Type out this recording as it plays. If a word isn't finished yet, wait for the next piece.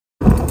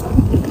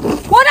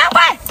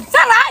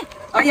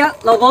哎呀，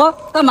老婆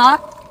干嘛？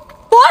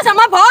婆什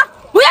么婆？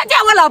不要叫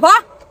我老婆，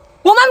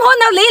我们婚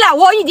都离了，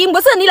我已经不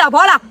是你老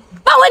婆了。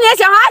放回你的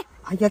小孩。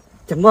哎呀，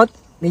怎么？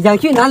你想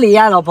去哪里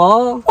呀，老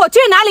婆？我去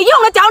哪里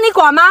用得着你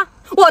管吗？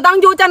我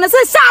当初真的是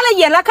瞎了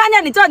眼了，看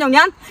见你这种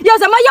人有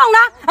什么用呢？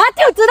啊，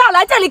就知道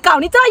来这里搞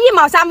你这1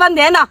毛3分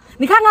钱的。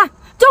你看看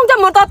种这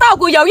么多稻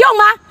谷有用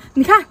吗？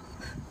你看，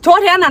昨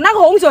天呢那个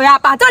洪水啊，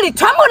把这里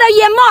全部都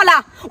淹没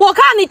了。我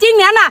看你今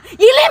年呢1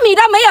厘米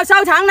都没有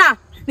收成了。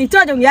你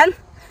这种人，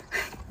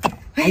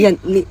哎呀，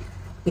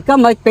你干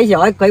嘛给小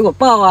孩给我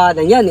抱啊？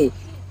等一下你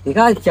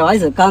看小孩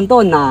子刚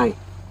断奶，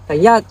等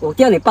一下我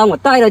叫你帮我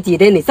带了几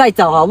天，你再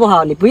走好不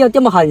好？你不要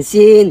这么狠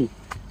心。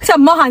什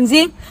么狠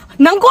心？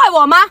能怪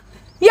我吗？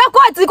要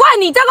怪只怪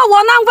你这个窝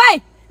囊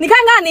废！你看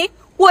看你，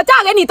我嫁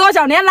给你多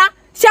少年了，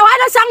小孩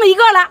都生了1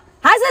个了，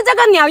还是这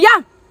个鸟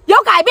样，有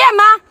改变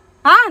吗？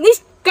啊，你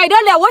给得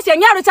了我想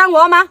要的生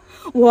活吗？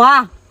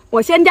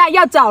我现在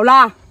要走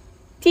了。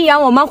既然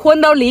我们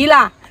婚都离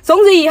了，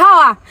从此以后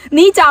啊，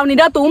你找你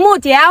的独木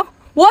桥，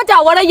我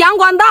找我的阳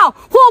关道，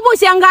互不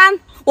相干。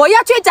我要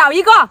去找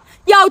一个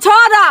有车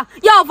的、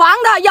有房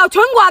的、有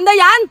存款的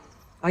人。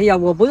哎呀，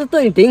我不是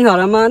对你挺好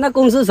了吗？那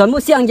公司全部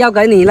橡交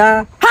给你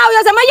了，好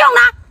有什么用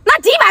呢？那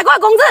几百块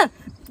工资，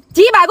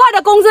几百块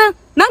的工资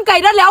能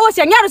给得了我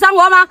想要的生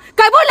活吗？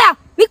给不了，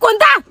你滚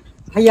蛋！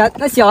哎呀，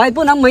那小孩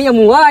不能没有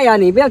母爱呀，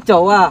你不要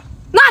走啊！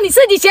那你自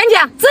己想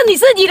想，是你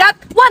自己的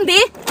问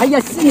题。哎呀，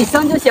是你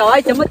生出小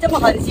孩，怎么这么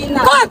狠心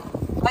呢？滚！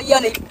哎呀，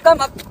你干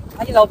嘛？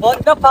哎呀，老婆，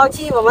你不要抛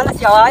弃我们的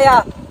小孩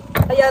呀！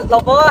哎呀，老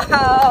婆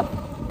啊，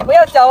不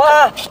要走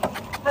啊！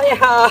哎呀，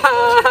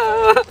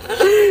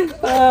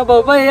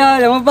宝贝呀，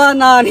怎么办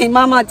呢？你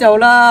妈妈走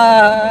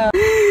了，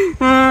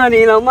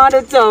你老妈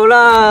都走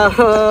了。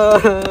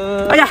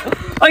哎呀，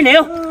哎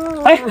牛，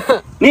哎，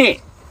你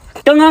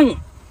刚刚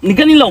你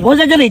跟你老婆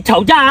在这里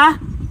吵架啊？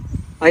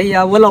哎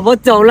呀，我老婆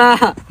走了。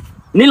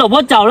你老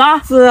婆走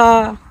了？是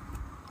啊。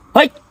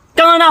哎，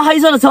刚刚那黑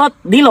色的车，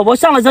你老婆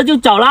上了车就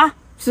走了？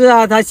是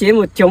啊，她嫌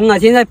我穷了，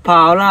现在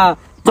跑了。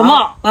怎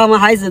么把我们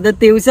孩子都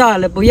丢下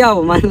了，不要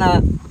我们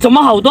了？怎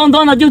么好端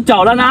端的就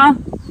走了呢？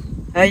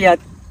哎呀，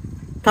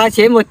她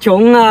嫌我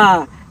穷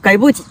啊，给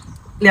不起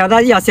了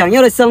她想要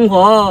的生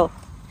活。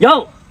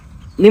哟，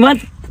你们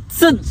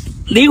是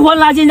离婚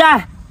了？现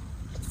在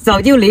早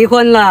就离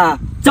婚了。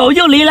早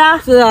就离了？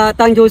是啊，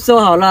当初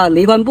说好了，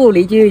离婚不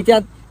离就叫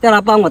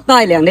她帮我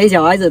带2年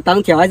小孩子，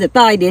等小孩子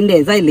大一点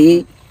点再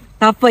离。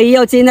她非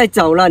要现在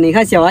走了，你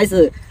看小孩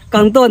子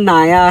刚断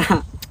奶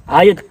啊。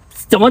哎呀，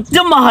怎么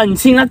这么狠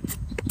心啊？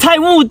太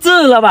物质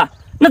了吧？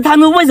那他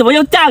们为什么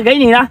要嫁给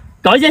你呢？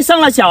搞一些生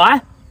了小孩，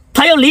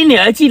他又离你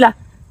而去了。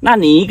那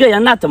你一个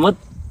人那怎么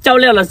照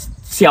料了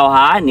小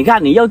孩？你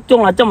看你又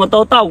种了这么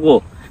多稻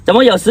谷，怎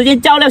么有时间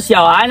照料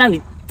小孩呢？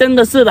你真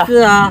的是的。是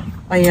啊，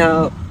哎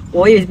呀，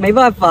我也没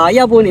办法，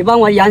要不你帮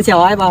我养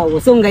小孩吧，我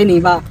送给你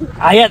吧。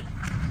哎呀，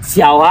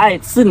小孩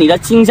是你的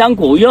亲生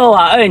骨肉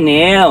啊，二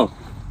牛，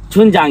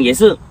村长也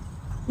是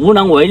无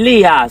能为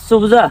力啊，是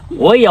不是？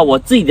我也有我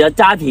自己的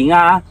家庭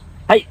啊。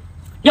哎，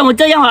要么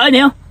这样啊，二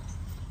牛，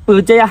不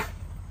如这样，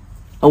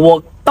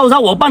到时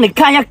候我帮你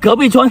看一下隔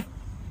壁村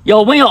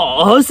有没有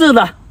合适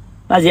的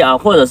那些啊，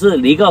或者是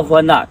离过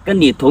婚的，跟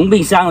你同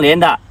病相怜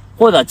的，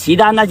或者其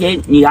他那些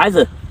女孩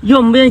子愿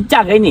不愿意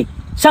嫁给你？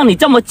像你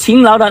这么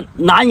勤劳的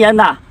男人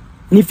呐，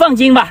你放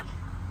心吧，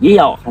也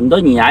有很多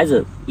女孩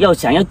子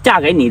想要嫁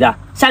给你的。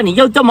像你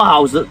又这么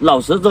老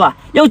实是吧？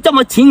又这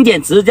么勤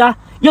俭持家，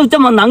又这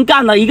么能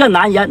干的一个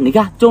男人，你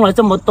看种了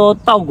这么多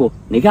稻谷，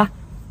你看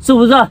是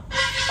不是？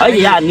而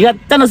且啊，你看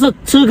真的是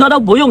吃喝都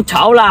不用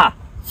愁了，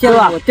是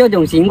吧？我这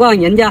种情况，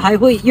人家还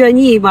会愿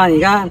意吗？你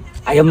看，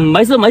哎呀，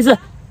没事没事，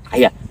哎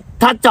呀，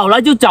他走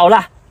了就走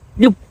了，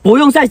就不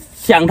用再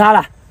想他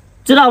了，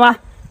知道吗？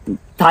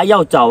他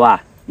要走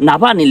啊，哪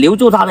怕你留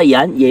住他的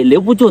人，也留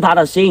不住他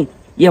的心，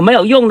也没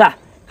有用的，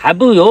还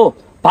不如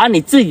把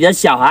你自己的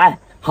小孩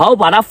好好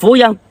把他抚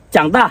养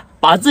长大，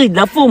把自己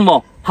的父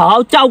母好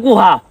好照顾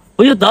好，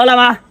不就得了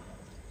吗？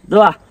是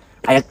吧？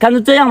哎呀，干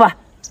脆这样吧，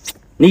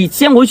你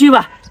先回去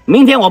吧，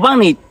明天我帮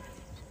你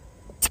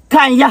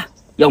看一下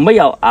有没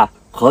有啊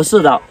合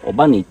适的，我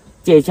帮你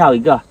介绍一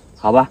个，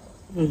好吧？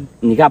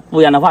你看，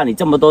不然的话，你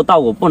这么多稻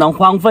谷不能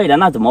荒废了，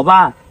那怎么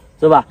办？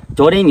是吧？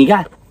昨天你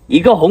看一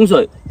个洪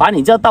水，把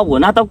你这稻谷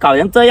那都搞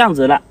成这样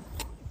子了。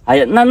哎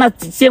呀，那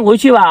先回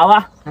去吧，好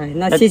吧？哎，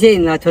那谢谢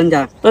你了，村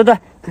长。对对，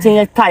现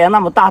在太阳那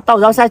么大，到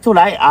时候晒出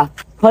来啊，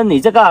喷你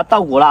这个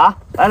稻谷了啊！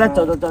来，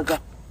走。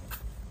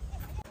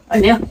哎，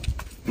你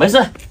没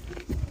事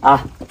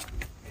啊，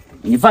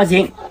你放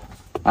心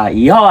啊，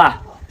以后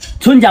啊，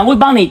村长会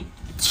帮你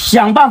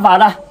想办法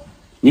的。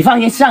你放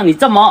心，像你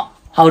这么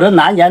好的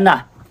男人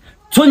呐，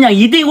村长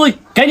一定会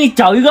给你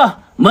找一个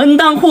门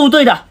当户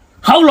对的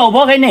好老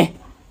婆给你，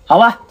好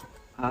吧？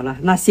好了，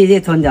那谢谢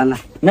村长了。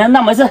那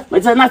没事，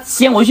那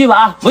先回去吧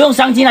啊，不用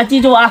伤心了，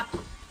记住啊。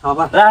好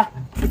吧，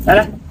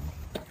来，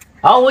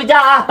好回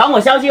家啊，等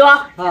我消息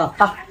啊。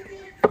好。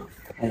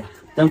哎呀，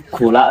真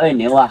苦了二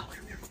牛啊！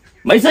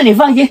没事，你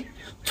放心，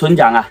村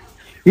长啊，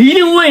一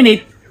定为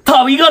你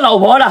讨一个老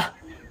婆的。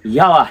以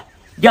后啊，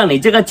让你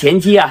这个前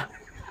妻啊，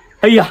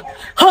哎呀，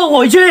后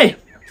悔去！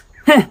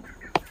哼！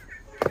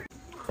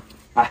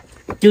啊，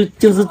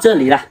就是这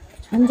里了。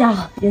村长，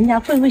人家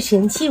会不会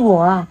嫌弃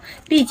我啊？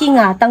毕竟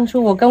啊，当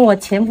初我跟我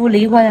前夫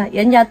离婚啊，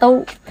人家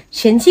都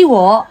嫌弃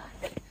我。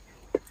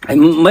哎，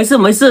没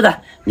事的，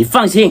你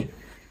放心，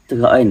这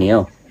个二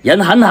牛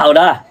人很好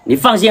的，你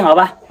放心好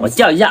吧？我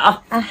叫一下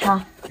啊。啊，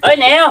好。二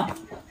牛，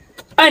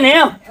哎，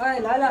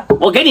来了，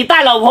我给你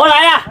带老婆来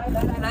了。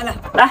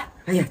来。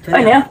哎呀，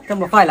二牛，这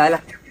么快来了？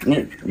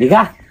你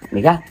看，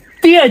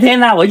第二天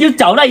呢，我就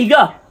找到一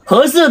个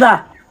合适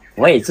的，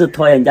我也是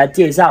托人家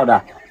介绍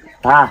的，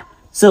他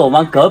是我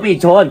们隔壁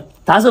村，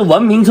他是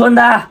文明村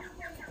的，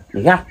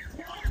你看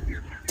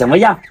怎么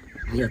样？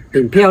哎呀，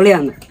挺漂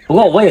亮的。不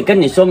过我也跟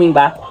你说明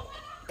白，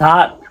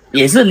他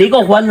也是离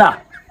过婚的，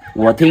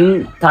我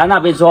听他那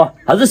边说，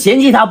好像嫌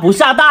弃他不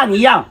下蛋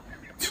一样。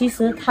其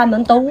实他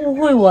们都误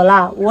会我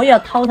了，我有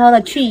偷偷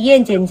的去医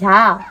院检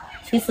查，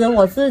其实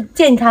我是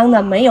健康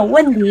的，没有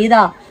问题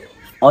的。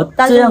哦，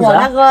但是我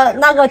这样子啊？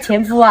那个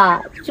前夫啊，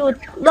就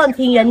乱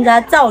听人家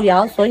造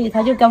谣，所以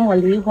他就跟我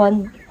离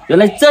婚。原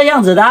来这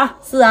样子的啊？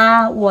是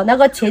啊，我那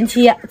个前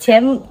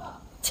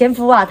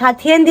夫啊，他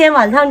天天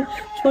晚上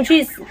出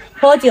去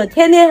喝酒，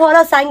天天喝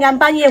到3更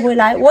半夜回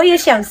来。我也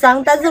想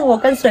伤，但是我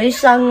跟谁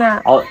伤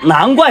啊？哦，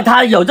难怪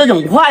他有这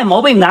种坏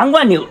毛病，难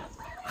怪你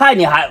害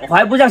你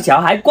还不像小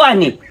孩，怪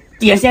你。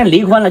既然现在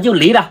离婚了就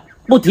离了，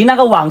不提那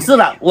个往事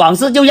了，往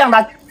事就让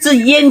它是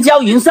烟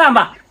消云散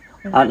吧。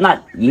啊，那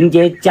迎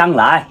接将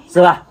来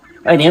是吧？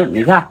二牛，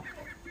你看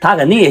他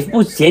肯定也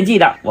不嫌弃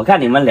的，我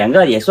看你们两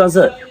个也算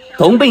是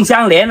同病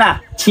相怜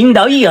啊，情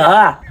投意合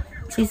啊。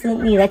其实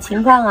你的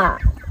情况啊，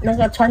那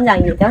个村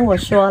长也跟我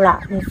说了，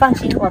你放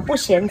心，我不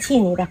嫌弃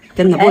你的，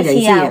真的不嫌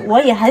弃而且啊，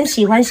我也很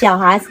喜欢小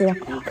孩子，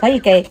可以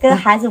给跟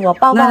孩子我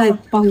抱抱那吗？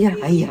抱一下。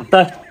哎呀，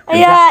对，哎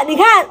呀，你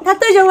看他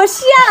对着我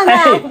笑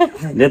呢。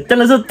你真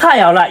的是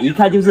太好了，一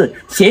看就是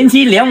贤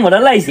妻良母的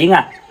类型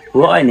啊。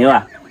不过二牛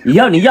啊，以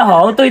后你要好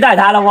好对待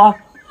他了哦。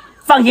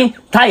放心，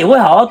他也会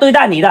好好对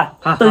待你的。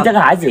对这个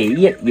孩子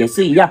也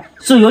是一样，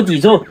术有几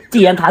出。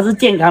既然他是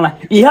健康了，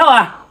以后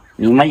啊，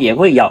你们也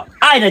会有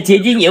爱的结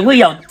晶，也会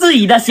有自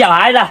己的小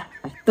孩的。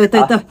对。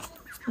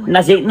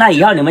那行，那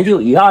以后你们就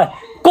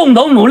共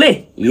同努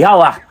力，以后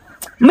啊，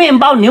面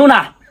包牛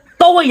奶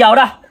都会有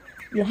的。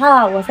以后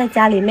啊，我在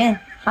家里面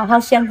好好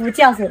相夫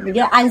教子，你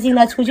就安心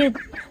的出去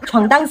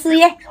闯荡事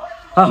业。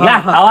你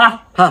看好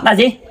啊？那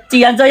行，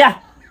既然这样，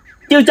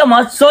就这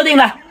么说定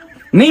了。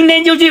明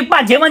天就去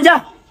办结婚证，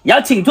也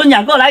要请村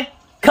长过来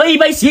喝一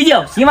杯喜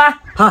酒，行吗？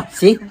好，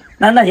行。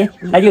那行，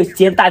那就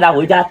先带他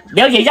回家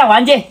了解一下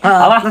环境，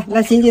好吧？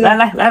那行进来，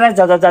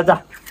走，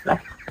来。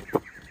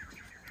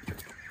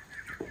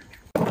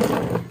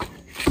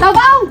老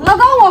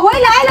公，我回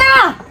来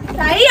了。谁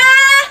呀？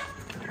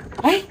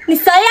哎，你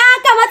谁呀？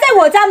干嘛在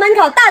我家门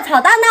口大吵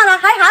大闹了？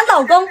还喊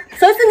老公？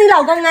谁是你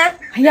老公啊？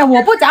哎呀，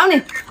我不找你，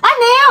阿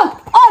牛。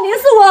哦，你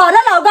是我的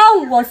老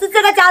公，我是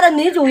这个家的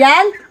女主人。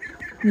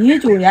女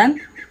主人，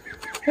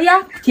哎呀，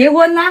结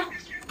婚啦？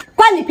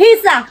关你屁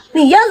事啊！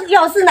你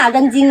又是哪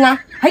根筋啊？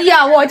哎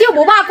呀，我就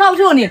不怕告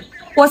诉你，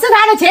我是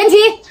他的前妻。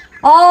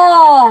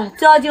哦，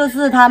这就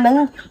是他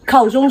们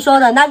口中说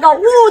的那个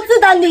物质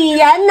的女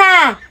人呐！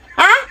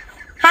啊，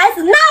孩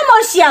子那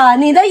么小，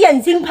你的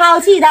眼睛抛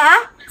弃的啊？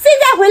现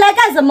在回来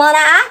干什么了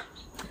啊？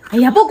哎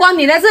呀，不关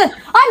你的事。阿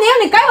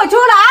牛，你赶我出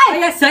来！哎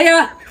呀，谁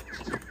呀？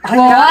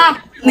我啊，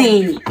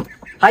你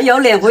还有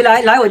脸回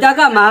来我家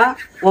干嘛？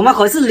我们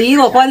可是离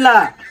过婚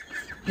了。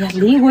哎呀，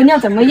离婚要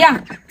怎么样？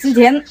之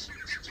前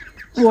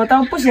我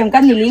都不想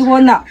跟你离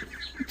婚了，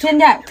现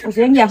在我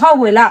有点后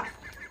悔了。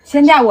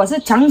现在我是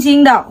诚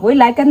心的回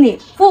来跟你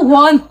复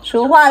婚。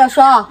俗话的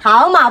说，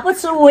好马不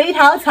吃回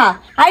头草。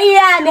哎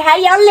呀，你还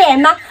有脸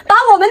吗？把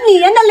我们女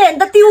人的脸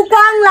都丢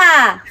光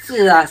了。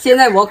是啊，现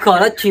在我可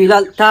能娶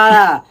了她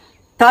了，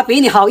她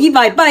比你好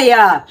100倍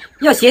呀，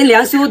要贤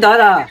良淑德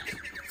的，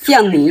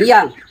像你一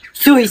样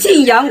水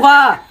性杨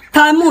花、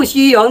贪慕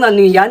虚荣的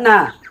女人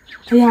呐。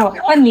哎呀，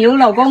阿牛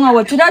老公啊，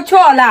我知道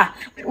错了，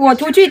我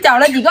出去找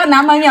了几个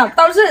男朋友，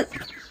都是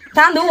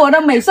贪图我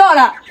的美色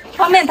了。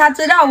后面他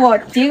知道我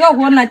结过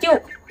婚了，就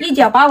一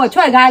脚把我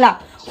踹开了。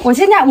我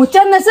现在我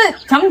真的是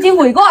诚心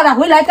悔过了，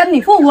回来跟你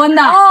复婚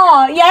的。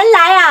哦，原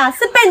来啊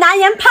是被男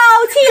人抛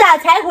弃了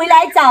才回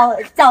来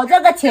找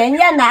这个前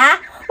任的啊！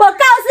我告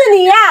诉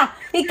你啊，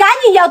你赶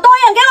紧有多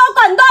远给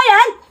我滚多远！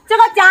这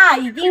个家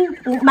已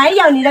经没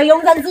有你的容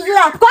身之地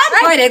了，滚！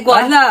快点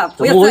滚了，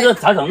不要再我就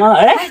吵吵闹闹。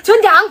哎，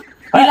村长，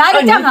你来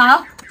的正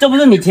好。这不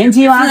是你前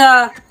妻吗？是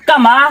啊，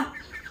干嘛？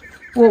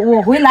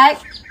我回来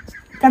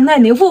跟那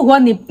牛复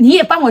婚，你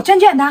也帮我劝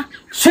劝他。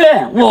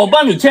我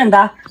帮你劝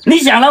他。你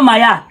想了没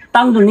呀？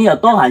当初你有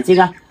多狠心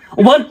啊！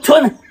我们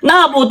村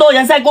那么多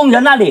人在公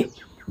园那里，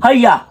哎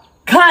呀，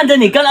看着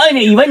你跟二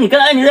女，以为你跟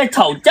二女在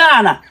吵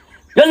架呢，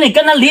原来你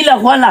跟他离了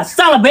婚了，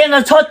上了别人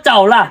的车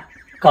走了，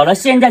搞得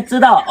现在知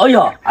道，哎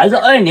呦，还是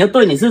二女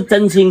对你是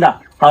真心的。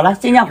好了，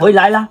现在回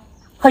来了，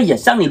哎呀，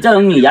像你这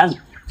种女人，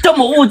这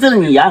么物质的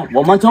女人，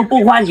我们从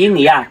不欢迎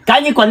你啊！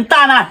赶紧滚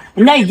蛋啊！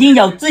人家已经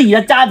有自己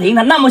的家庭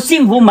了，那么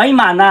幸福美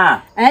满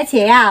啊！而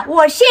且啊，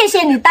我谢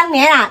谢你当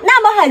年啊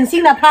那么狠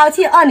心的抛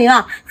弃二牛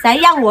啊，才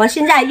让我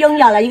现在拥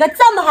有了一个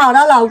这么好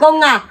的老公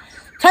啊！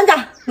村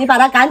长，你把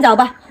他赶走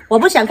吧，我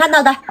不想看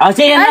到他。好，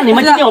谢谢，那你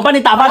们今天我帮你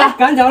打发他。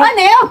赶走了。二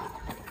牛，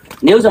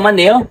牛什么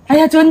牛？哎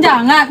呀，村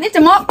长啊，你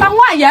怎么帮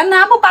外人呢？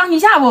不帮一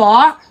下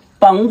我？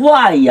帮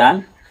外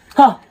人？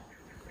哈。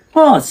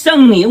哦，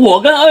像你，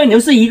我跟二牛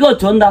是一个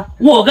村的，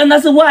我跟他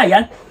是外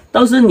人，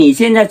都是你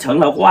现在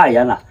成了外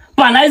人了。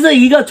本来是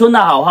一个村的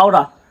好好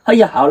的，哎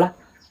呀，好了，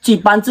去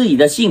帮自己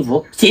的幸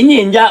福，嫌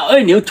人家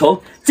二牛穷，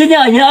现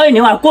在人家二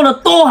牛啊过得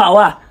多好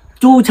啊，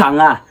猪场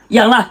啊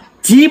养了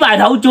几百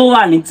头猪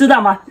啊，你知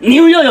道吗？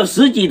牛又有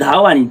10几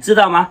头啊，你知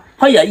道吗？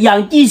哎呀，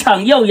养鸡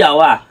场又有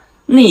啊，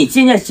你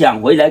现在想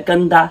回来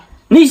跟他，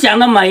你想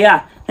得美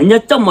啊？人家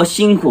这么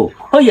辛苦，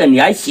哎呀，你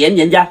还嫌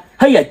人家，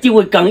哎呀，就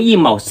会耕1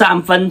亩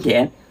3分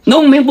田。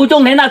农民不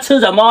种田，那吃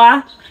什么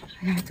啊？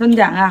哎呀，村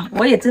长啊，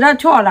我也知道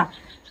错了。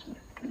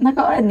那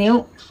个二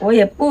牛，我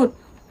也不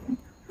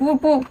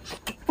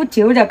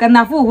求着跟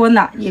他复婚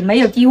了，也没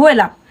有机会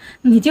了。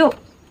你就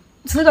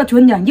是个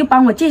村长，就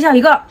帮我介绍一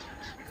个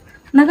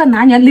那个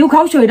男人流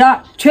口水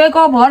的、缺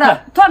胳膊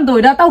的、断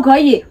腿的都可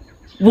以。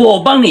我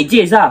帮你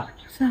介绍，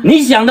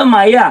你想得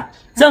美呀！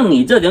像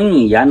你这种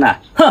女人啊，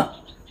哼，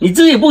你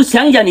自己不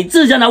想想你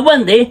自身的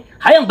问题，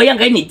还让别人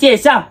给你介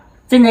绍？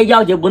现在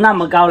要求不那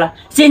么高了，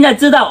现在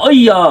知道，哎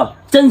呦，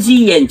珍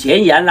惜眼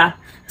前人了，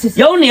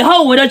有你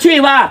后悔的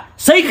去吧，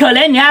谁可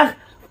怜你啊？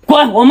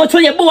滚，我们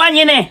村也不欢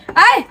迎你。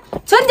哎，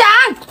村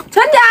长，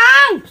村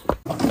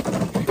长，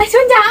哎，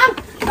村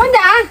长，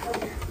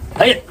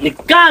哎呀，你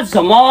干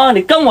什么？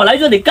你跟我来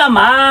这里干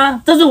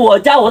嘛？这是我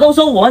家，我都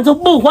说我们村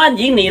不欢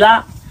迎你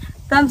了。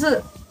但是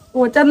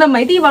我真的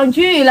没地方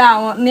去了，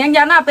我娘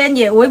家那边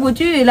也回不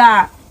去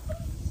了。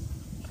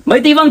没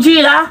地方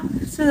去了？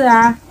是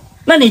啊。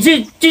那你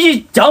继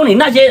续找你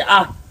那些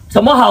啊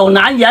什么好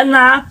男人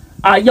呐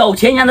啊有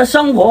钱人的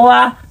生活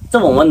啊，这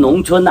我们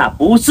农村啊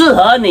不适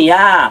合你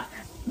啊。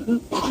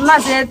那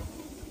些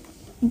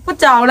不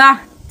找了，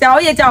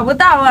找也找不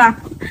到啊。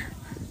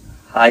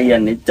哎呀，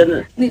你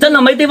真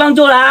的没地方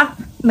住了啊？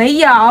没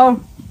有，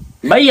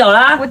没有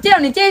啦。我叫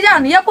你介绍，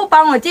你要不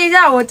帮我介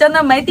绍，我真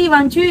的没地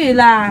方去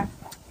了。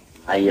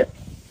哎呀，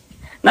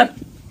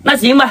那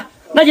行吧，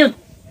那就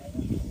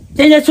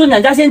现在村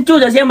长家先住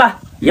着先吧，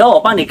以后我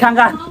帮你看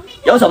看。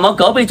有什么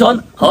隔壁村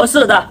合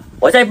适的，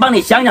我再帮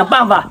你想想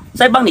办法，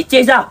再帮你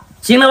介绍，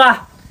行了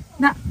吧？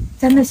那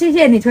真的谢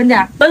谢你，村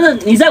长。但是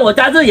你在我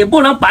家这也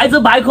不能白吃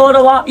白喝的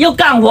哦，要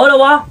干活的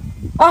哦。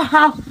哦，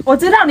好，我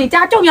知道你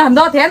家种有很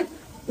多田，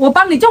我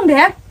帮你种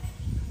田。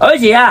而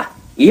且啊，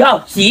以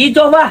后洗衣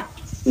做饭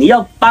你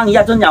要帮一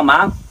下村长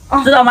忙，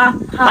知道吗？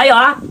还有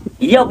啊，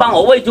你要帮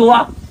我喂猪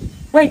啊。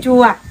喂猪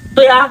啊？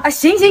对啊。啊，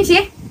行，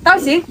都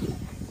行。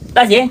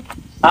那行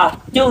啊，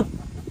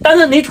但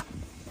是你。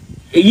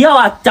以后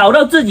啊，找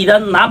到自己的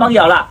男朋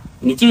友了，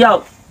你就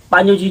要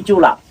搬出去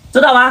住了，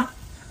知道吗？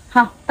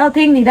好，都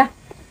听你的。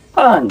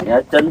啊，你还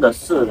真的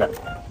是的。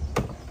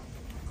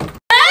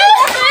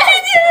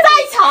再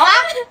吵啊！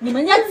你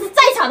们要是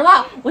再吵的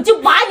话，我就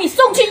把你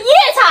送去夜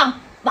场，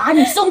把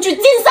你送去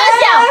金三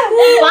角，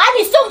把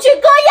你送去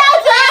割腰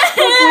子。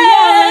不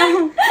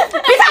要，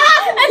别吵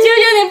了！求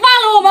求你放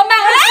了我们吧！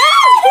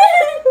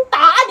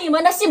打你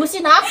们的，信不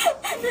信啊？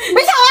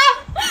别吵啊！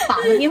打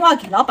个电话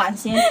给老板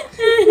先。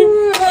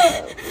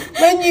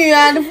美女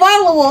啊，你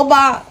放了我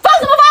吧！放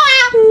什么放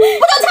啊？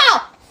不准吵！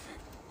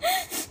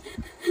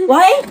喂，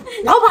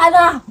老板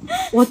啊，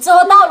我捉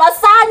到了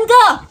3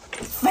个，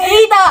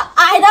肥的、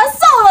矮的、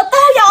瘦的都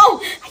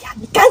有。哎呀，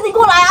你赶紧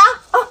过来啊！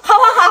啊，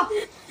好。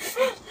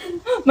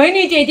美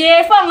女姐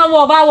姐，放了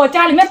我吧，我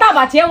家里面大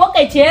把钱，我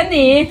给钱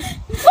你。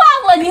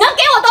放了，你能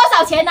给我多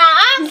少钱呢？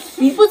啊，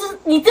你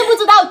知不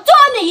知道抓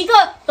你一个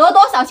得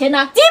多少钱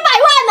呢？几百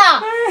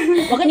万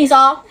呢！我跟你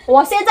说，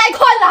我现在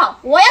困了，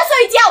我要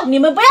睡觉，你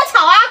们不要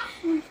吵啊！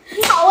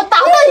吵我打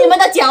断你们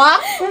的脚啊！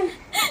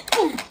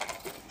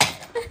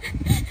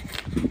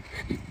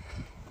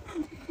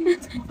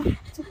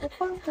怎么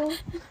办呢？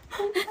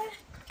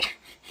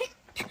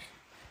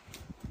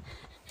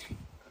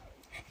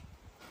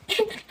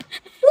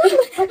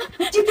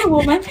今天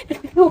我们，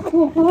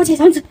我起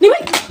床子，你们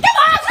干嘛？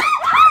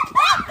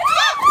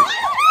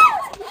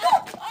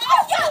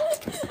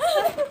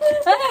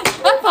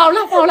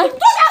跑了！坐下！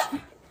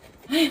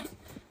哎呀，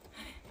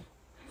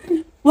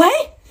喂，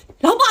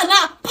老板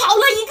啊，跑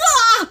了一个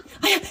啊！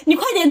哎呀，你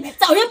快点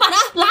找人把他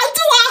拦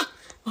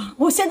住啊！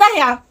我现在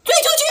呀，追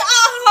出去啊！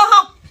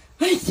好。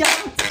哎呀，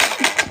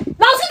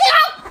老实点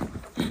啊！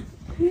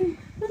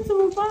那怎么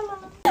办呢？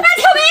救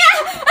命啊！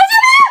救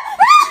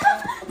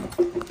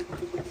命啊！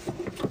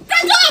站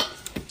住！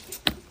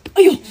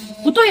哎呦，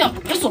不对哦，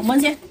要锁门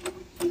先。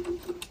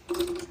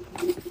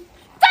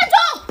站住！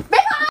别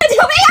跑！救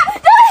命啊！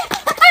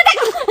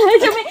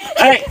救命！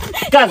哎，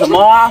干什么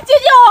啊？救救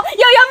我！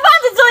有人贩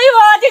子追我，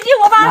救救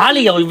我吧！哪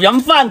里有人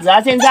贩子啊？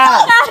现在？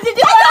救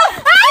救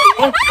我！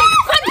快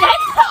点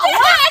跑啊！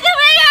救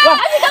命啊！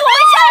你跟我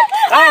一起！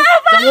哎，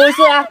怎怎么回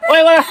事啊？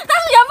喂，他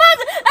是人贩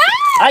子！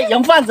哎，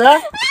人贩子？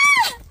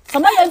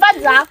什么人贩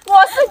子啊？我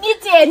是你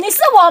姐，你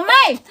是我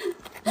妹。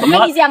我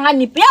跟你讲啊，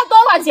你不要多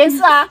管闲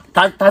事啊。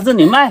他是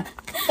你妹？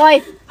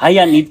对。哎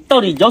呀，你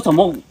到底有什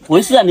么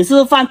回事啊？你是不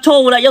是犯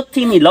错误了？要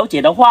听你楼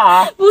姐的话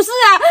啊？不是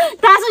啊，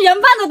他是人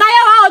贩子，他要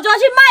把我抓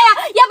去卖啊，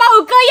要把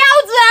我割腰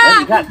子啊！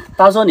你看，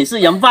他说你是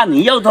人贩，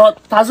你又说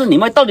他是你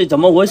妹，到底怎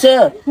么回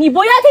事？你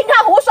不要听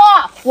他胡说，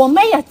我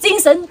妹呀精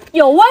神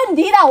有问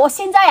题的，我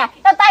现在呀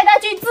要带她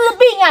去治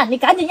病啊！你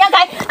赶紧让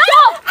开！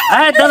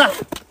哎，等等，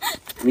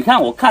你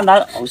看，我看他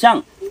好像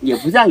也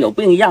不像有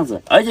病的样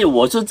子，而且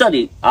我是这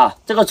里啊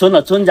这个村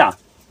的村长，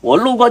我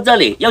路过这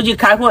里要去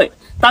开会。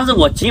但是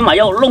我起码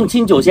要弄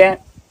清楚先。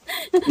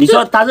你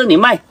说她是你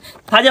妹，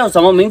她叫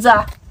什么名字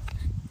啊？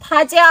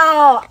她叫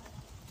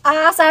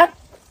阿三。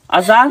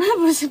阿三？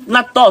不是。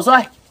那多少岁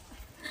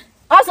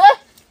20。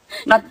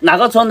那哪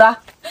个村的？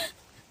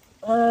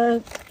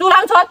杜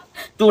兰村。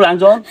杜兰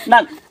村。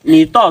那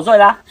你多少岁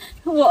啦？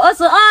我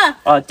22。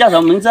哦，叫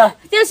什么名字？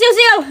叫秀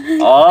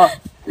秀。哦，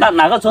那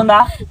哪个村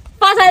的？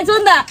发财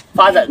村的。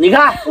发财，你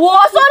看我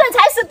说的才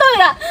是对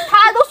的，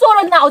他都说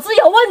了脑子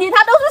有问题，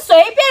他都是随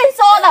便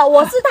说的，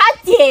我是他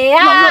姐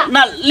呀。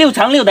那6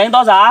乘6等于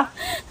多少啊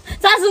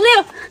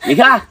？36。你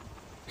看，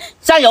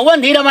像有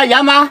问题的吗？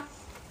人吗？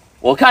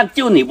我看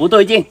就你不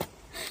对劲。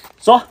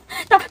说，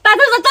他真的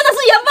是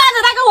人贩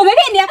子，他跟我没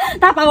骗你啊，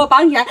他把我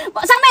绑起来，上面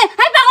还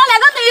绑了2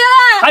个女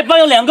的，还绑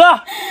有2个。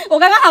我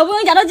刚刚好不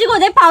容易找到机会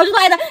才跑出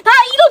来的，他一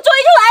路追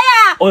出来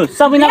呀。哦，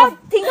上面那个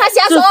听他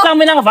瞎说。是上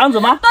面那个房子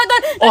吗？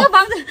对，那个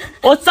房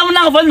子。上面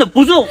那个房子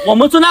不是我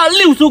们村那个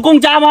6叔公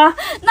家吗？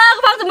那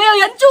个房子没有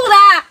人住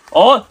的。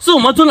哦，是我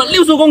们村的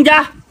6叔公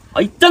家。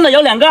哎，真的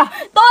有2个。对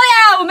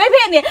呀，我没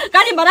骗你，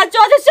赶紧把他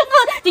抓去送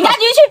到警察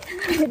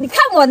局去。你看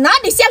我哪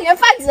里像人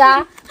贩子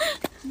啊？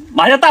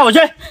马上带我去，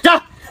走。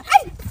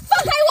放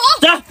开我！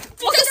走，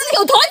我可是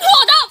有团伙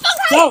的，放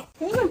开！走，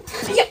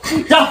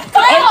走，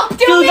哎，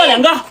就是这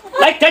2个，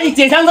来，赶紧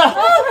解枪子，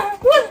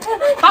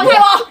放开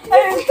我！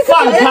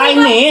放开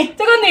你！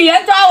这个女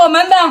人抓我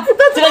们的，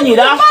这个女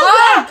的，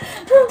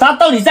她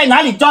到底在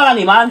哪里抓了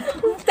你们？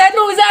在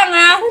路上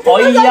啊！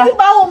哎呀，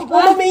把我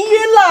们迷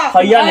晕了！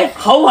哎呀，你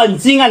好狠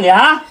心啊你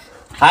啊！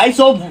还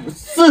说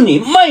是你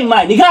妹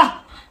妹，你看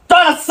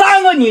抓了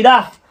3个女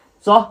的，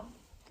说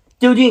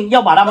究竟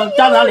要把他们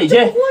抓哪里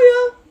去？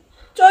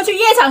就去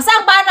夜场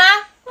上班啊，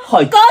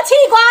割器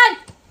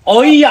官。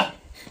哎呀，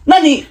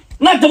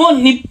那怎么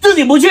你自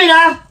己不去呢？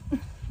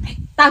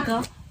大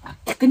哥，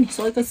我跟你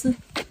说一个事，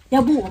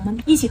要不我们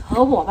一起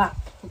合伙吧？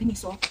我跟你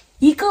说，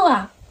一个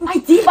啊卖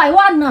几百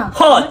万呢。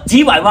呵，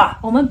几百万，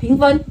我们平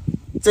分。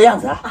这样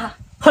子啊？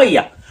嘿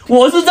呀，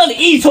我是这里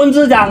一村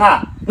之长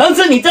啊，能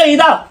吃你这一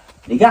道？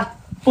你看，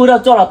不知道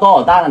做了多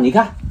少单了。你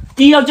看，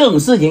遇到这种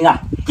事情啊，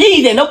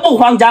一点都不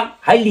慌张，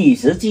还理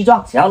直气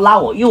壮，想要拉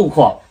我入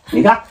伙。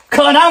你看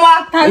可能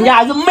吗？人家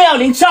还是妙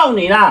龄少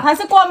女呢，他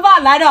是惯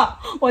犯来的。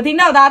我听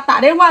到他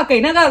打电话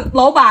给那个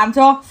老板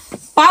说，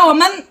把我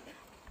们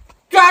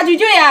抓出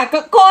去啊，割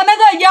那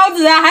个腰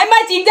子啊，还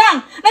卖金杖，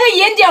那个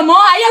眼角膜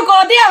还要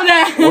割掉的。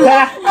我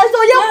看他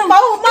说要把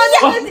我妈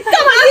干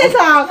嘛夜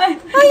场？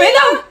别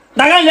动！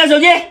打开你的手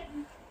机。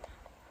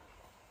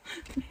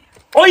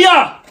哎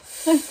呀，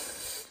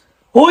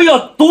哎呦，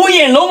独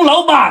眼龙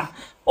老板，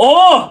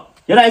哦。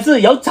原来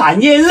是有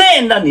产业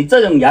链的，你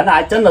这种人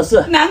还真的是，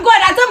难怪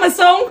他这么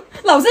凶，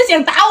老是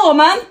想打我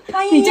们。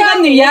你这个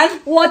女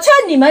人，我劝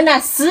你们呐，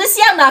识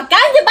相的，赶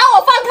紧把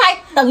我放开，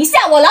等一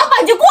下我老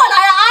板就过来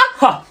了啊！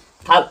哈，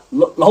他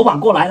老板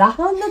过来了，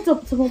那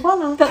怎么办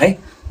啊？哎，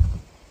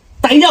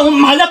等一下，我们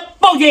马上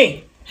报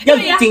警，要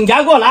警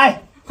察过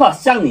来。哈，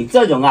像你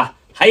这种啊，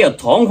还有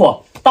同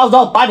伙，到时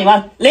候把你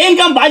们连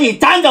根拔起，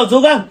斩草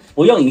除根，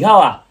不用以后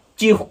啊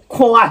去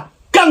祸害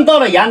更多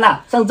的人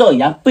了。像这种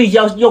人，必须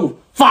要用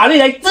法律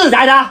来制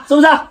裁他，是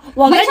不是？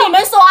我跟你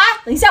们说啊，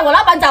等一下我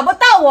老板找不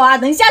到我啊，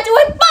等一下就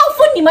会报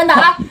复你们的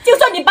啊！就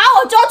算你把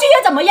我抓去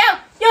又怎么样？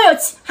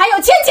还有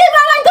千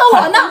万个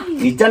我呢！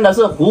你真的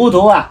是糊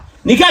涂啊！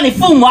你看你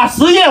父母啊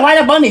，10月怀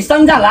才把你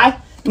生下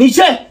来，你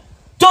却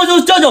做出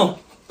这种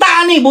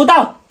大逆不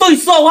道、对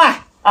社会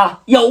啊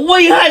有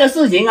危害的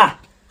事情啊，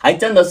还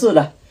真的是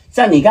的。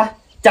像你看，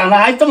长得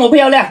还这么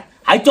漂亮，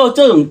还做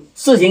这种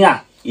事情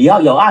啊，以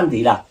后有案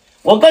底了。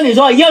我跟你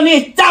说，以后你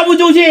也嫁不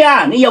出去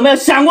啊！你有没有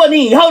想过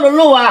你以后的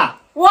路啊？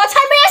我才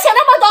没有想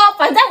那么多，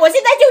反正我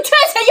现在就缺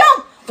钱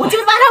用，我就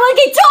把他们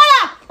给抓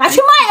了，拿去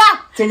卖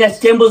了。现在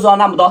先不说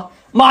那么多，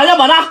马上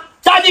把他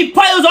抓进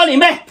派出所里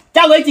面，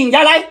交给警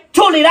察来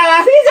处理他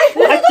啊！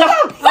来，走，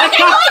放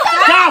开我！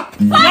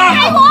放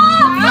开我！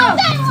放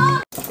开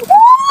我！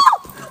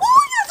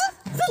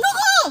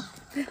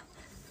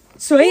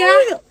谁呀？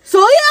谁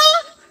呀？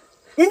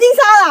眼镜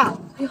杀了！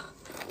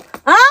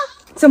啊？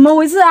怎么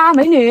回事啊，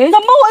美女？怎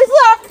么回事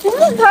啊？你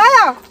是谁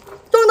啊？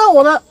撞到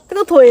我的这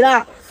个腿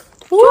了，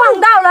撞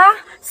到了？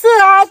是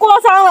啊，刮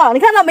伤了，你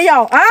看到没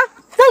有啊？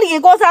这里也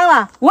刮伤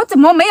了。我怎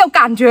么没有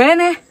感觉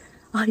呢？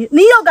啊，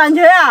你有感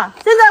觉啊？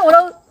现在我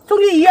都送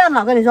去医院了，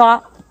我跟你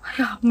说。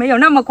哎呀，没有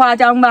那么夸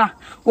张吧？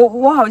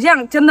我好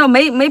像真的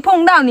没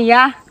碰到你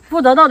呀。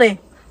负责到底。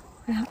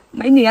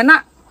美女啊，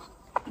那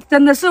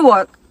真的是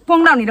我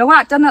碰到你的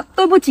话，真的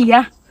对不起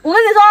啊。我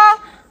跟你说，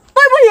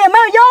对不起也没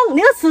有用，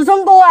你个死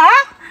村姑啊！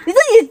你自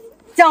己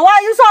脚歪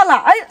就算了，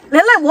哎，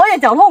连累我也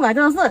脚痛啊，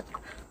真的是。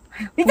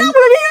你这样不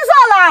能就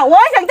算了，我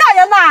还想嫁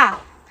人呐。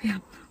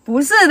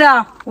不是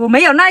的，我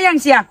没有那样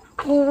想，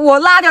我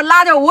拉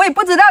着，我也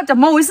不知道怎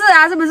么回事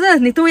啊，是不是？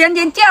你突然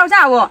间叫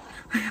下我，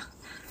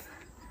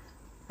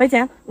赔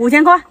钱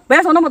5000块，不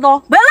要说那么多，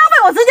不要浪费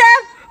我时间。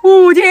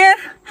5000，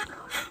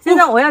现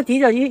在我要急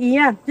着去医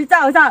院去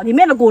照一照里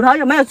面的骨头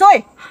有没有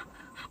碎。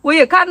我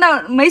也看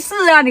到没事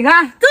啊，你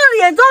看这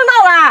里也撞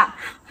到了。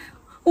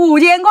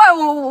5000块，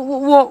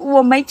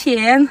我没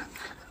钱，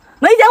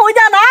没钱回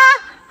家拿。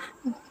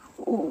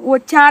我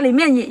家里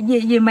面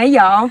也没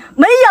有，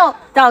没有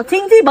找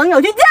亲戚朋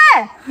友去借。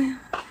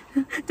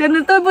真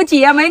的对不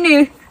起啊，美女。有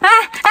没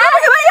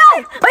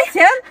有？没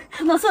钱，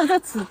真的是这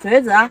死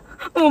瘸子啊！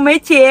我没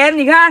钱，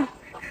你看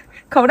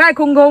口袋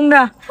空空的。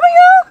哎呦，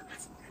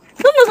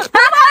真的是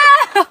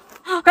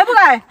给不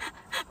给？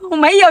我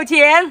没有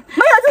钱，没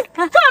有就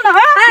算了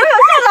啊，没有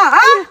算了啊！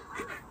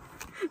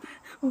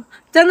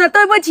真的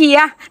对不起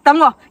呀、等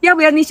我，要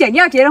不然你想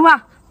要钱的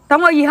话，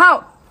等我以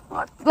后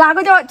拿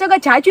个这个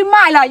财去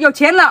卖了，有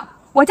钱了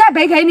我再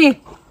赔给你。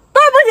对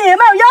不起也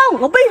没有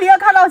用，我必须要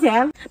看到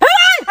钱。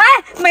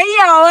没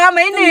有啊，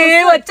美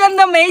女，我真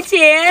的没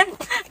钱。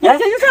有钱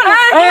就算了。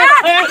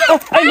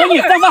美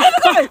女，放放！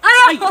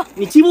哎，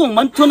你欺负我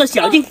们村的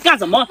小静干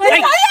什么？哎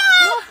呀！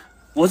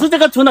我是这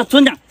个村的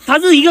村长，他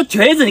是一个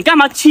瘸子，你干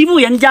嘛欺负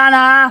人家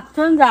呢？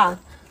村长，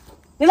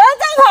你人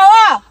真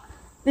好啊！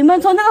你们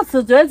村那个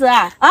死瘸子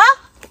啊，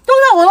撞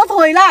到我的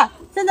腿了，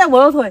现在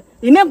我的腿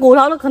里面骨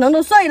头都可能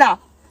都碎了，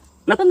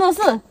真的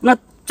是。那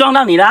撞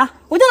到你了？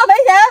我叫他赔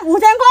钱5000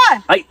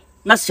块。哎，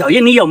那小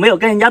燕，你有没有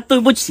跟人家对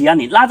不起啊？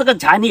你拉这个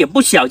财，你也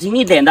不小心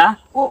一点的。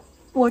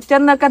我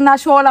真的跟他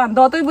说了很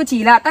多对不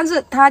起了，但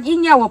是他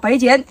硬要我赔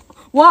钱，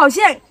我好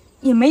像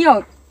也没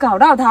有搞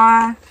到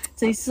他。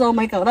谁说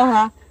没搞到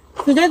他？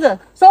死瘸子，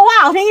说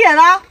话好听一点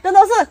啦！真的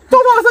是做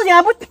错的事情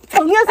还不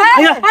承认。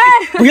哎呀，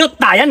不要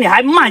打人，你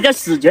还骂人家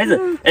死瘸子，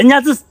人家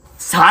是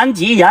残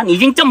疾人，已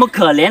经这么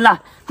可怜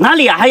了，哪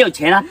里还有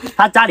钱啊？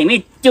他家里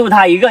面就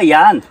他一个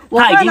人，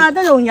我看他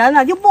这种人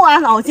啊，就不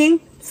安好心，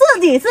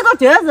自己是个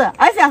瘸子，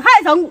还想害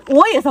成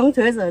我也成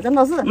瘸子，真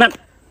的是。那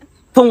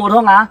痛不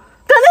痛啊？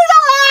肯定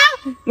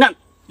痛啊！那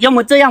要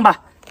么这样吧，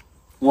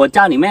我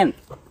家里面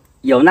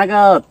有那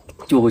个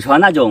祖传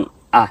那种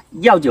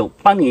药酒，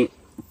帮你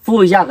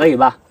敷一下可以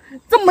吧？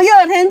这么热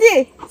的天气，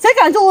谁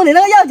敢敷你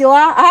那个药酒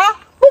啊？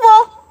不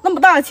敷，那么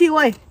大的气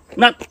味。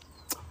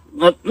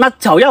那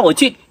草药我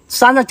去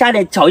山上摘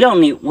点草药，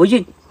你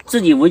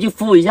自己回去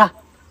敷一下。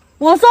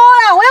我说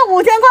了，我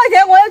要5000块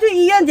钱，我要去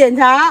医院检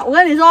查。我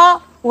跟你说，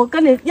我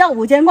跟你要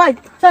5000块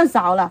算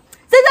少了，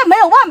现在没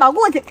有万把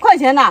块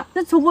钱了，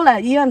是出不了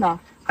医院的。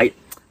哎，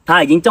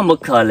他已经这么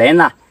可怜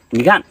了，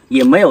你看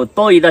也没有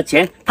多余的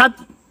钱，他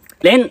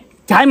连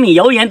柴米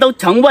油盐都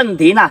成问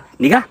题了。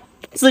你看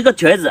是个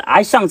瘸子，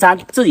还上山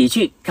自己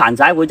去砍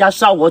柴回家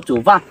烧火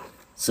煮饭，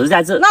实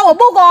在是。那我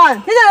不管，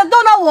现在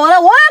撞到我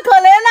了，我也可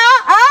怜了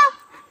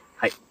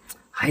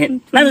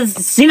那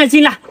行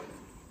了，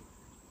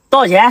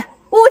多少钱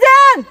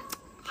？5000。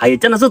哎，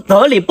真的是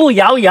得理不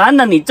饶人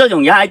了，你这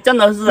种人还真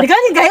的是。你赶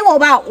紧给我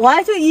吧，我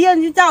还去医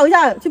院去照一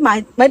下，去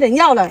买点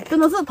药了，真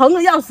的是疼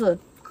的要死。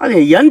而且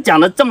人长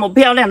得这么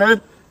漂亮的，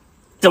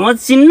怎么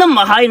心那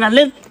么黑呢？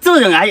那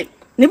这种还……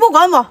你不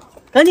管我，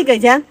赶紧给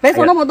钱，别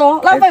说那么多，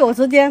浪费我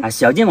时间。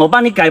小静，我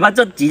帮你给吧，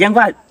这几千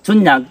块，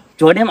村长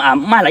昨天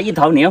卖了一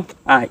头牛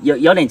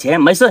有点钱，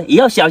没事，以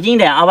后小心一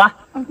点，好吧？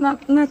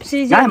那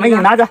谢谢。来，美女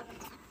拿着。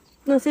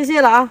那谢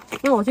谢了啊，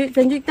那我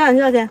先去干一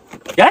下先。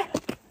哎，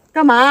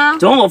干嘛？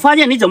怎么我发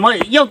现你怎么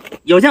又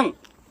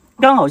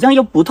好像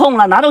又不痛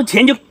了？拿到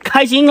钱就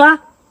开心了？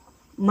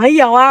没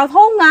有啊，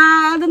痛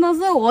啊，真的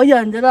是我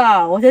忍着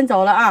的，我先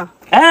走了啊。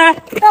哎，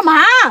干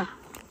嘛？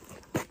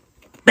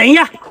等一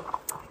下，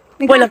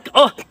为了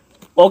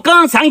我刚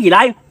刚想起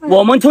来，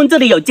我们村这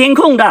里有监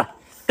控的。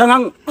刚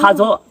刚他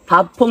说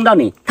他碰到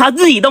你，他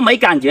自己都没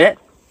感觉，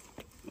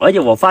而且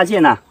我发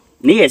现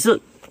你也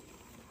是。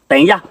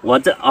等一下，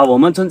我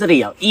们村这里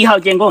有1号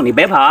监控，你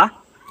别跑啊！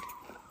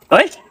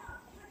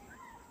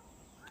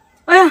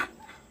哎呀，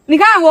你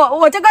看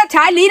我这个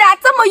才离他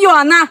这么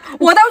远呢，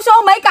我都说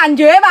没感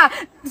觉吧？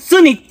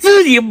是你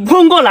自己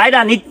碰过来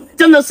的，你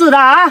真的是的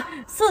啊！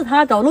是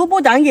他走路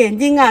不长眼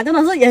睛啊，真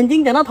的是眼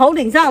睛长到头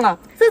顶上了，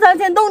是他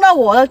先弄到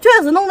我了，确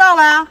实弄到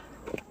了。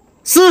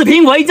视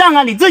频为证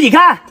啊，你自己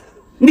看，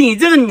你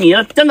这个女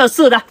的真的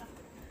是的。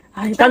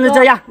哎，但是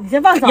这样，你先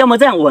放手。要么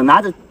这样，我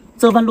拿着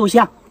这份录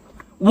像。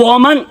我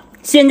们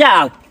现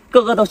在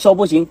个个都说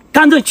不行，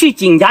干脆去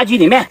警察局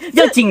里面，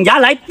让警察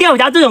来调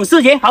查这种事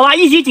情，好吧？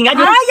一起警察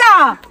局。哎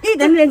呀，一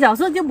点点小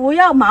事就不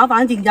要麻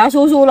烦警察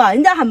叔叔了，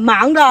人家很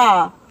忙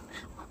的。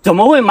怎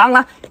么会忙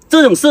呢？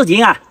这种事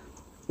情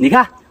你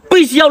看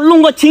必须要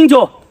弄个清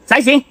楚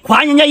才行，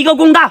还人家一个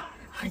公道。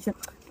哎呀，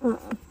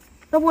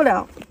受不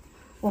了，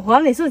我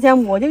还你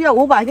4000，我就要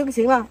500就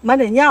行了，买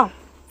点药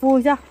敷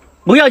一下。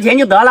不要钱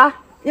就得了，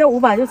要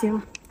500就行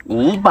了。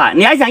500，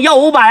你还想要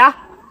500啊？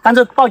但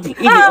是报警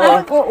一点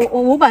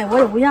我500我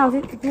也不要，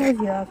对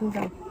不起啊，村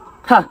长。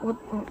哼，我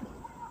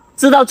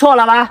知道错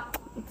了吧？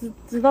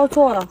知道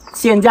错了。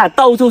现在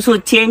到处是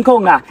监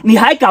控啊，你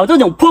还搞这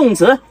种碰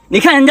瓷？你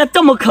看人家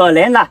这么可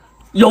怜了，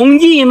容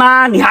易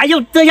吗？你还要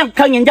这样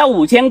坑人家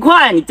5000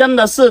块，你真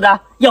的是的，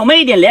有没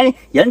有一点脸？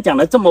人长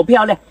得这么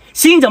漂亮，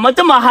心怎么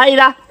这么黑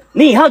呢？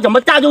你以后怎么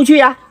嫁出去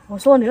啊？我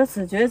说你个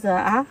死角色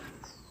啊！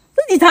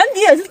自己残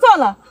疾也是算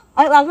了，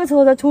还拿个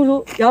车在出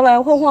租摇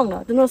来晃晃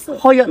的，真的是。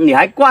哎呀，你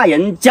还怪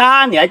人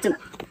家，你还真……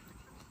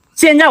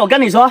现在我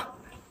跟你说，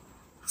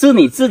是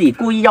你自己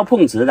故意要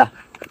碰瓷的，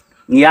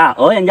你啊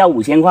讹人家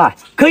5000块，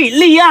可以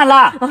立案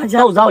啦。到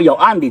时候有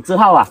案底之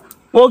后啊，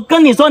我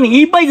跟你说，你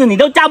一辈子你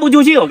都嫁不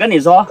出去。我跟你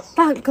说，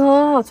大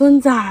哥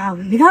村长，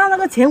你看那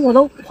个钱我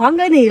都还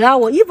给你了，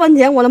我1分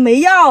钱我都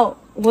没要，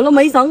我都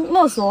没上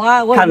勒索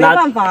啊，我也没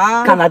办法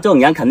啊。看他这种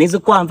人肯定是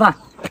惯犯，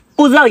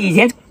不知道以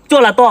前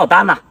做了多少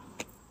单了。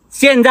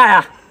现在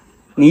啊，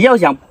你要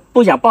想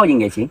不想报警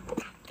也行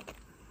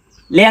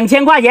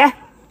，2000块钱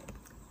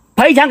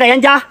赔偿给人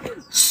家，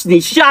你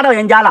吓到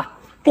人家了，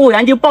不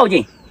然就报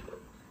警。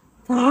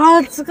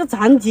啊，这个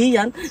残疾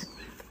人，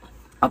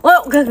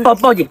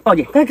报警！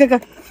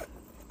可，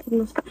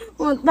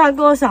我大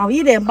哥少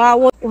一点吧，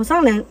我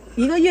上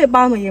一个月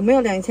班嘛，也没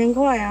有2000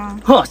块啊。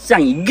呵，上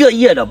1个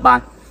月的班，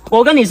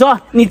我跟你说，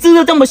你知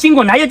道这么辛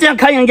苦，你还要这样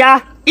坑人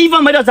家，1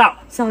分没得少，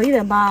少一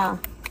点吧。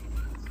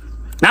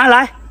拿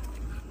来，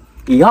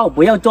以后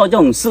不要做这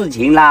种事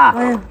情啦。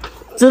哎呀，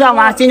知道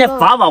吗？现在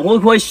法网恢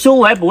恢，疏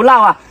而不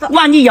漏啊！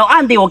万一有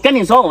案底，我跟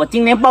你说，我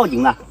今天报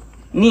警了，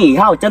你以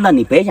后真的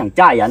你别想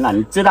嫁人了，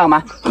你知道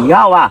吗？以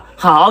后啊，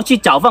好好去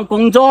找份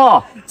工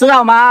作，知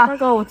道吗？大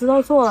哥，我知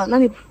道错了，那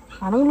你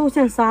把那个录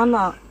像删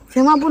了，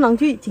千万不能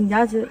去警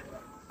察局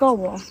告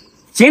我。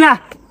行了，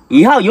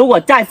以后如果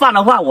再犯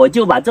的话，我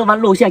就把这份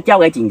录像交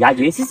给警察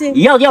局。谢谢。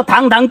以后要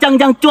堂堂正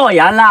正做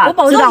人啦，我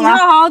保证知道吗？以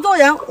后好好做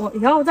人，我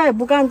以后再也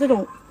不干这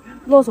种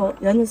勒索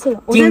人的事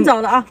了。我先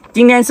走了啊。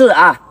今天是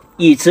啊，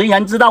以其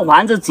人之道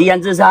还治其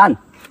人之身，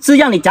是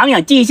让你长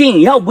养记性，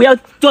以后不要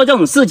做这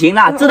种事情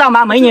啦，知道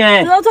吗，美女？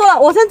知道错了，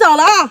我先走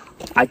了啊。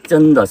还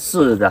真的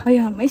是的。哎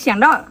呀，没想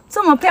到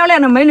这么漂亮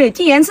的美女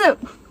竟然是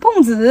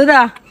碰瓷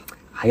的。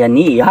哎呀，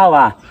你以后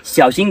啊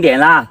小心点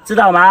啦，知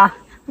道吗？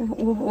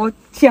我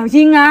小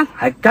心啊。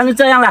还干脆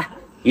这样了，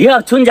以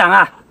后村长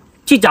啊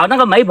去找那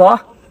个媒婆，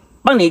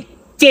帮你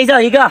介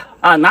绍一个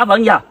啊男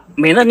朋友，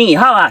免得你以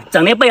后啊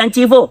整天被人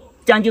欺负，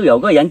这样就有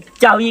个人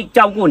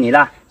照顾你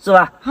了，是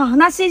吧？好，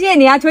那谢谢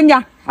你啊，村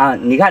长。啊，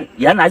你看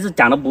人还是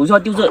长得不错，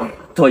就是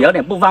腿有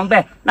点不方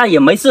便，那也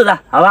没事的，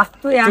好吧？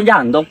对呀。现在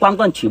很多光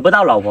棍娶不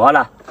到老婆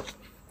了，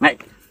哎，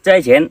这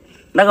些钱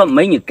那个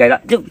美女给了，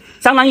就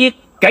相当于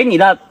给你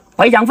的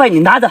赔偿费，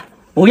你拿着，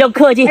不要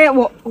客气。哎，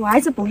我还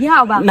是不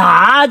要吧。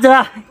拿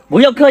着，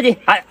不要客气。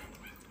哎，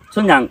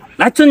村长，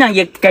来，村长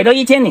也给了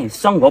1000，你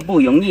生活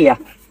不容易啊，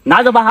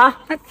拿着吧哈。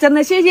真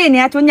的谢谢你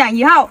啊，村长，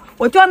以后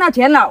我赚到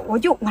钱了，我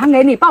就还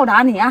给你报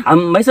答你啊。啊，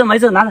没事，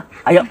拿着。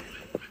哎呦，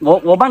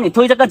我帮你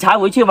推这个茶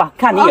回去吧，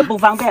看你也不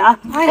方便啊，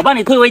我帮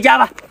你推回家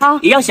吧。好，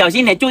也要小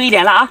心点，注意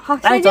点了啊。好，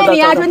谢谢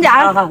你啊，村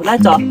长。好，来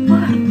走。